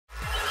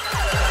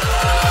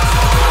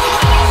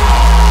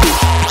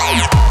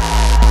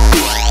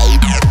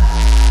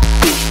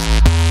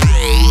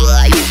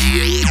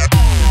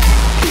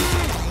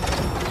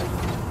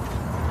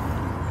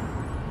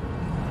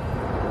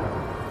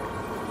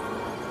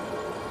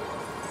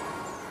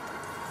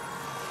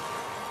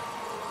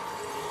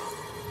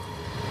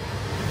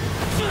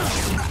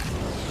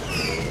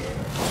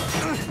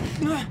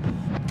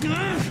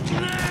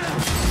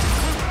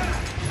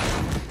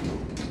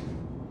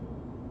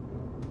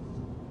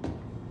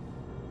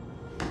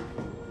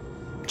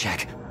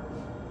Jack.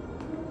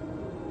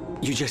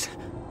 You just...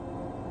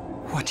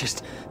 What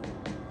just...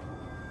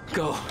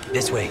 Go.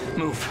 This way.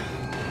 Move.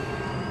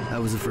 That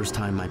was the first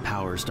time my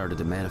power started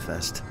to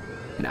manifest.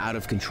 An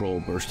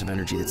out-of-control burst of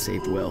energy that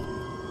saved Will.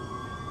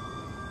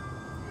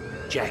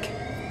 Jack,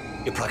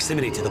 your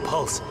proximity to the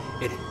pulse,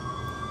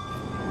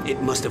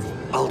 it must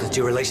have altered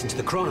your relation to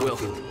the chrono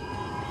field.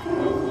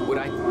 What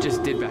I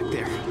just did back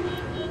there.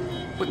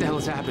 What the hell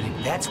is happening?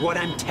 That's what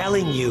I'm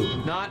telling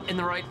you. Not in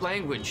the right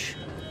language.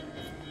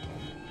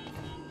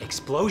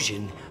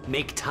 Explosion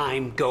make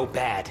time go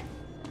bad.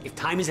 If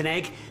time is an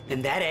egg,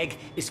 then that egg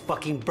is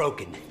fucking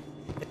broken.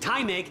 The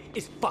time egg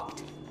is fucked.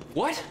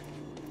 What?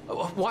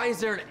 Why is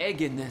there an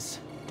egg in this?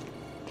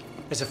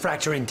 There's a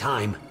fracture in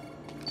time.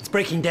 It's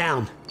breaking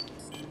down,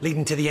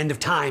 leading to the end of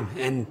time,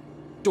 and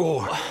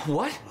door.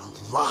 What?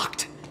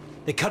 Locked.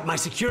 They cut my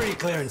security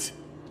clearance.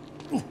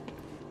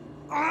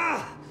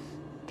 Ah!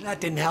 That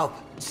didn't help.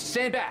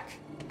 Stand back.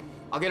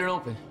 I'll get it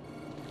open.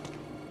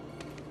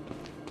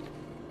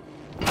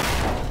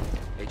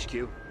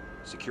 HQ,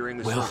 securing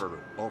the Will, server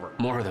room. Over.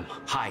 More of them.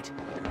 Hide.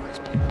 Come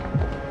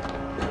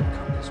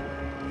this way.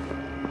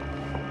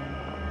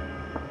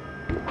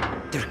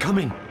 They're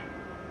coming.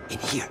 In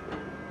here.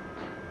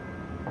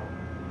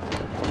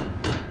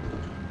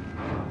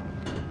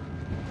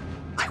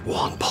 I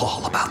warned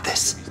Paul about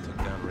this.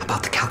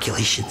 About the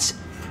calculations.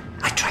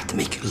 I tried to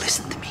make you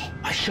listen to me.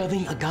 By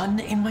shoving a gun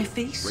in my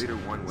face? Raider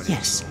 1 went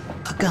Yes,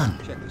 a gun.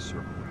 Check this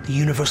server. The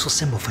universal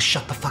symbol for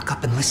shut the fuck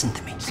up and listen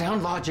to me.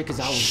 Sound logic is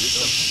always...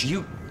 Shh.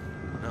 You...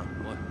 No,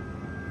 what?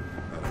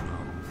 I don't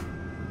know.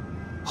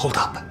 Hold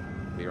up.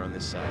 We're on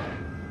this side.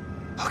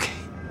 Okay.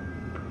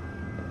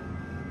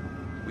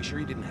 We sure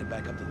he didn't head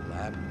back up to the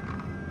lab?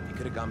 He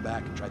could have gone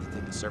back and tried to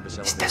take the surface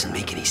This elevator. doesn't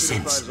make any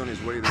sense. On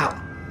his way there. How?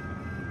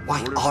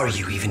 Why are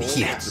you even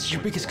here? That's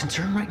your biggest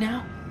concern right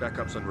now?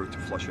 Backup's en route to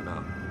flush him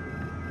out.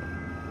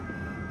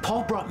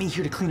 Paul brought me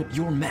here to clean up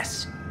your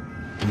mess.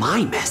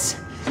 My mess?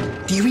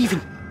 Do you even...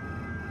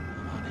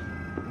 I'm on it.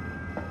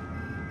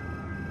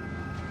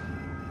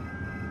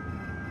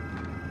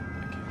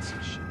 I can't see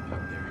shit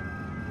back there.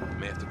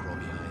 May have to crawl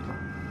behind.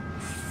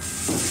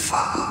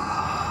 Fuck.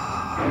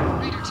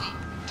 Raider team,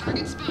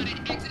 target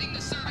spotted exiting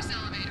the service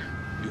elevator.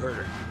 You heard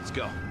her. Let's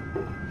go.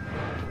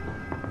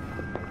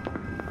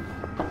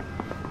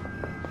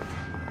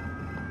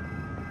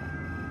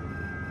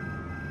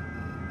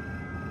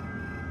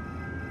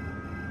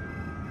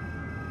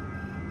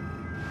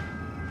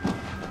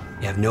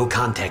 You have no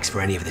context for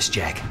any of this,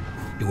 Jack.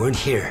 You weren't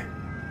here.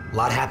 A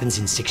lot happens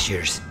in 6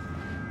 years.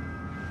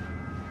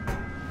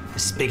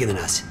 This is bigger than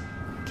us.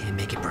 Can't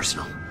make it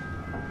personal.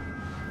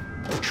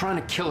 They're trying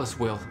to kill us,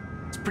 Will.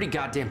 It's pretty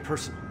goddamn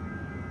personal.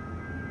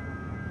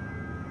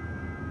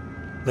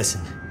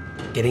 Listen,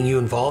 getting you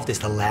involved is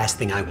the last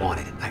thing I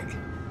wanted.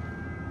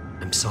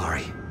 I'm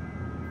sorry.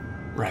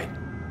 Right.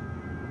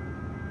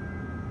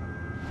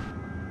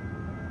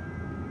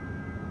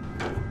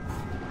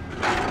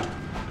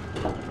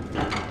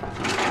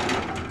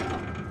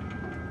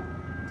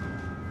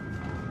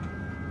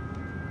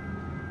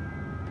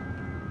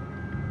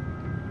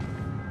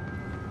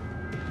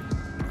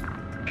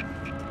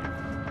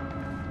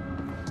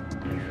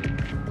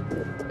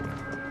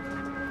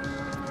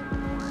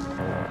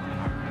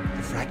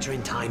 The fracture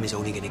in time is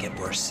only gonna get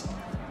worse.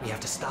 We have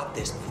to stop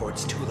this before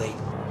it's too late.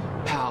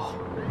 How?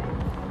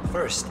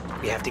 First,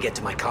 we have to get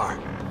to my car.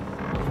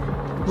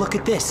 Look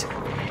at this.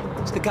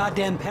 It's the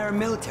goddamn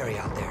paramilitary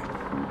out there.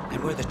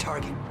 And we're the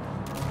target.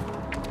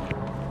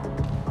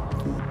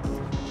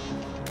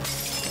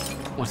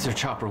 What's their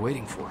chopper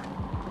waiting for?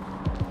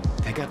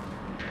 Pick up.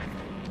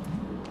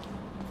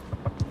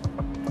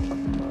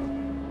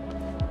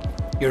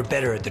 You're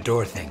better at the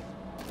door thing.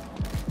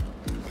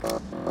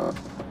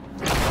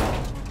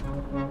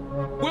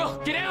 Will,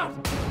 get out!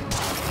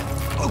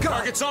 Oh, God!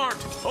 Target's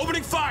armed!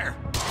 Opening fire!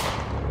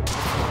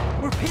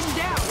 We're pinned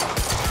down!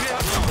 Get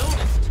out, you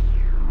noticed!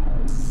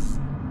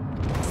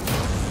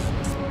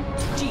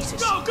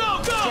 Jesus! Go,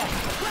 go, go!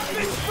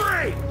 Weapons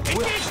free!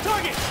 Engage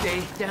target!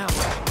 Stay down.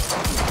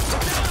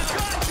 Down the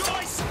gun,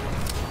 Joyce!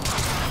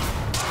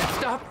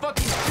 Stop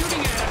fucking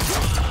shooting at us!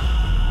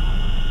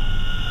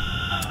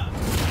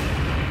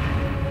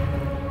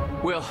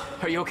 Will,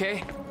 are you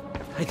okay?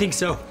 I think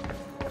so.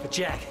 But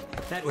Jack,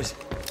 that was...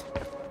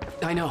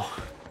 I know.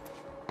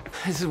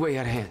 This is way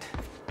out of hand.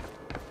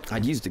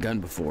 I'd used a gun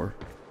before.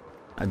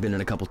 I've been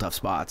in a couple tough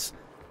spots.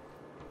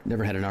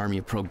 Never had an army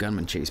of pro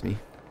gunmen chase me.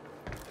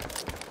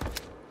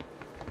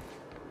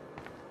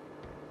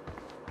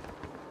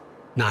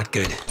 Not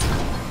good.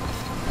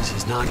 This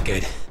is not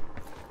good.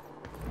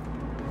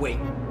 Wait.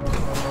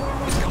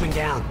 It's coming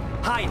down.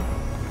 Hide!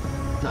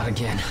 Not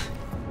again.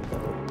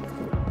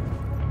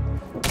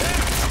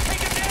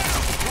 Take him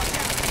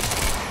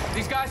down!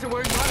 These guys are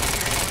wearing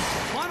monitors.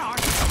 Monarch?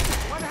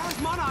 Why the hell is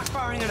Monarch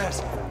firing at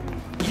us?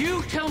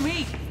 You tell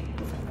me!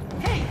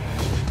 Hey!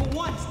 For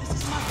once, this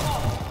is my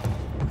fault.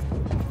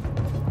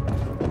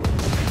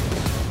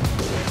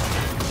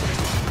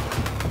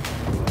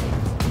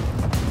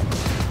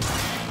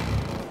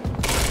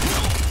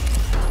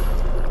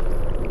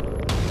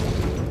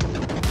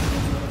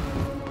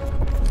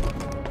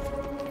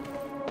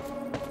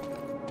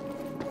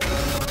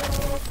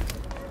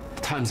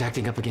 gun's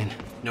acting up again.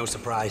 No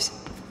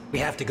surprise. We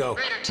have to go.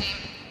 Raider team,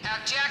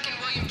 have Jack and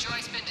William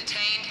Joyce been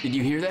detained? Did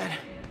you hear that?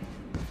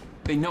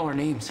 They know our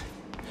names.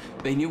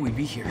 They knew we'd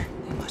be here.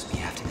 They must be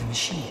after the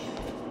machine.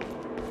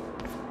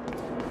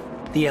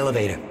 The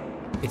elevator.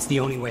 It's the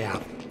only way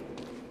out.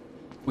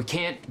 We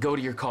can't go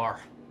to your car.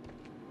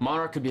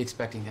 Monarch could be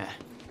expecting that.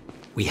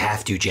 We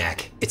have to,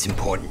 Jack. It's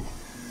important.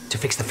 To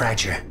fix the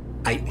fracture.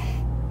 We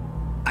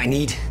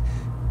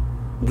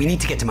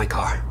need to get to my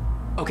car.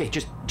 Okay,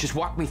 just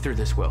walk me through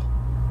this, Will.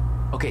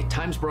 Okay,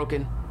 time's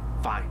broken.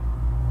 Fine.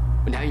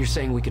 But now you're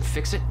saying we could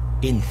fix it?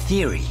 In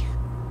theory,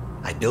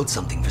 I built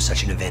something for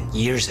such an event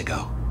years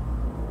ago.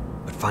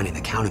 But finding the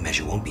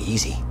countermeasure won't be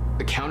easy.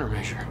 The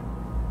countermeasure?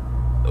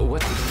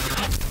 What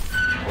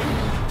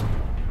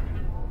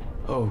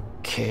the...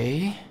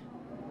 Okay...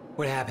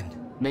 What happened?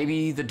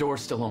 Maybe the door's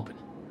still open.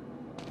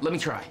 Let me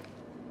try.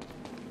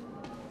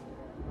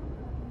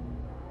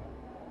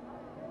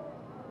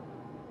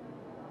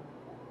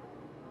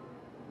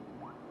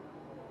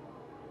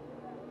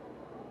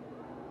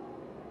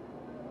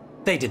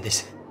 They did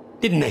this,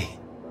 didn't they?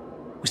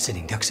 We're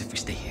sitting ducks if we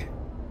stay here.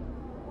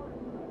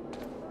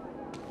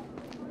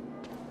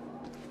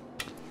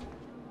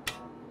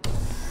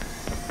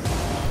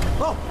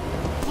 Oh!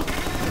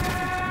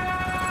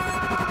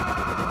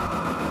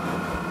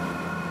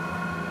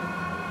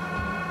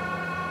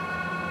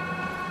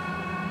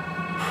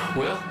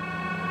 Will?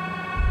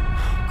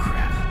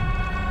 Crap.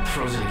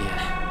 Frozen again.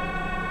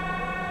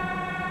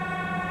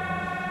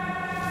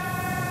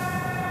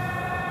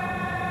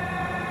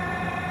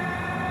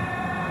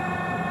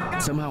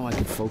 Somehow I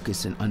could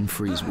focus and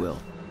unfreeze Will,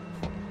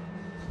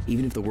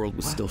 even if the world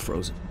was still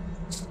frozen.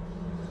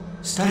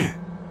 Stunner.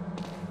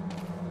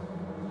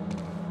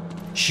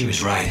 She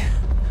was right.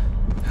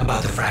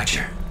 About the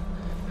fracture.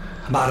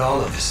 About all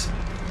of us.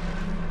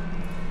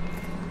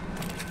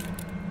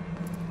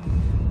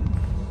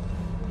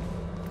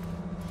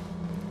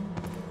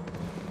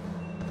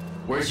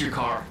 Where's your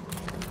car?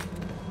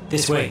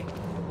 This way.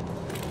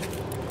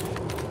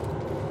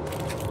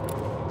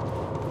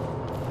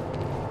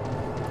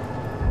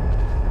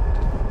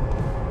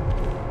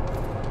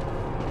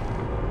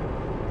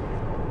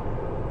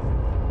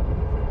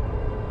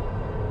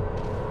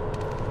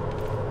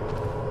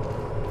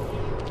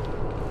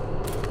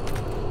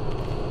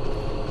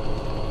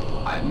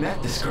 I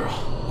met this girl.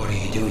 What are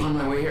you doing? On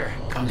my way here.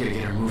 I'm gonna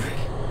get her moving.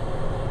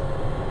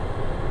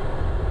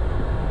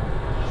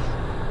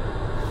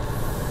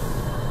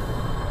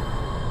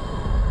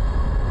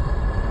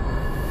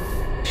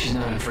 She's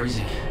not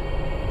unfreezing.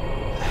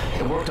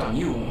 It worked on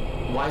you.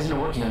 Why isn't it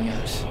working on the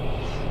others?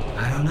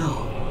 I don't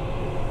know.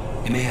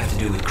 It may have to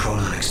do with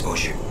chronon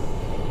exposure.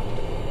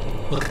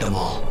 Look at them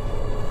all.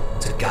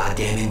 It's a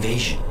goddamn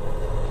invasion.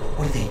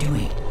 What are they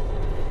doing?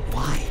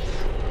 Why?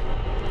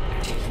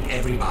 They're taking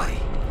everybody.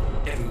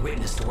 Every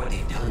witness to what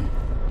they've done.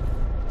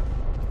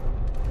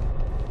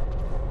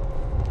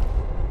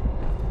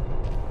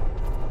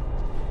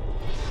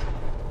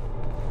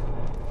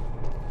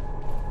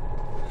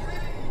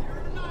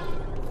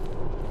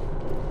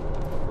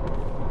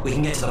 We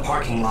can get to the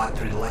parking lot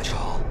through the lecture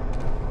hall.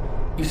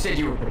 You said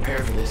you were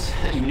prepared for this,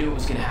 that you knew it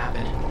was gonna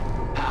happen.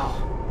 How?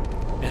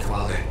 Beth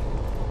Wilder.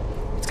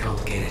 It's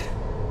complicated.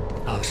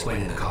 I'll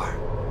explain in the car.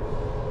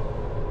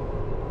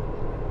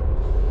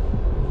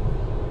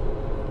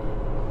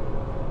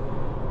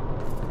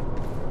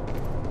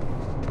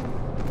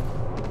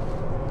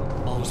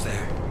 Almost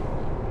there.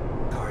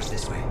 Car's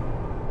this way.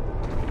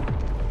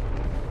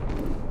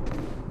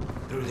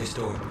 Through this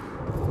door.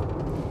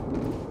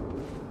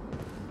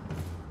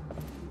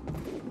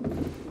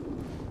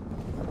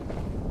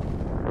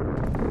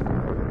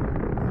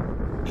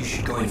 You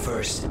should go in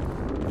first,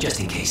 just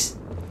in case.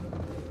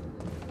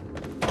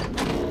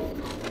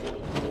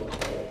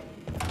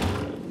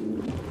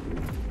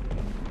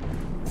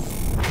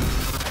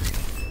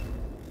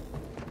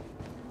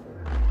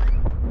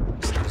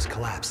 Stuff's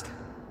collapsed.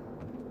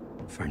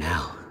 For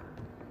now.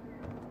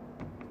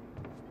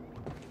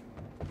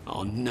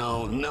 Oh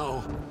no,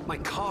 no. My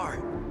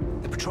car.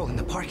 They're patrolling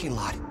the parking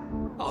lot.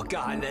 Oh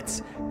God,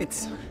 it's...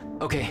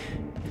 Okay.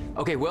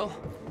 Okay, Will.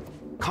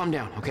 Calm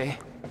down, okay?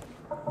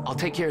 I'll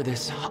take care of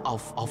this. I'll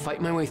fight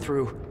my way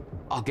through.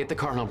 I'll get the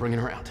car and I'll bring it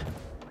around.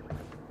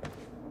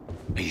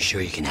 Are you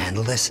sure you can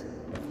handle this?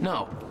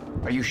 No.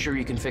 Are you sure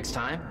you can fix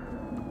time?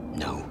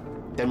 No.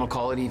 Then we'll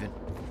call it even.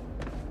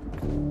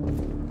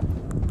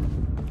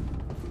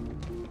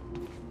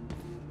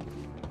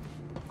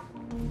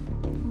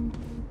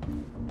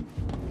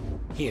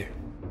 Here.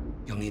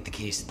 You'll need the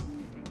keys.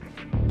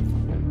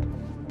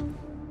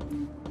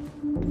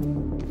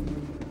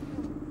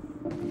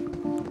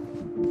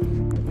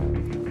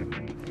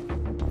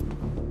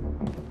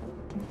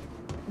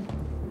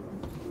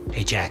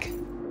 Hey, Jack.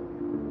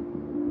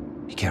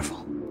 Be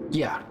careful.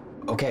 Yeah.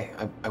 Okay,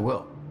 I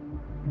will.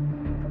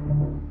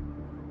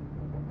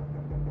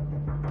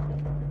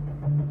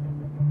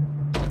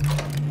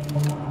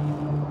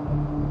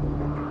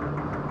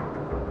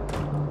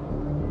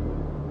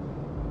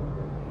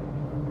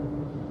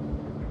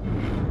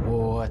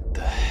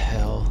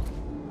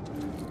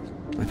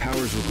 My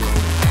powers will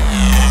grow.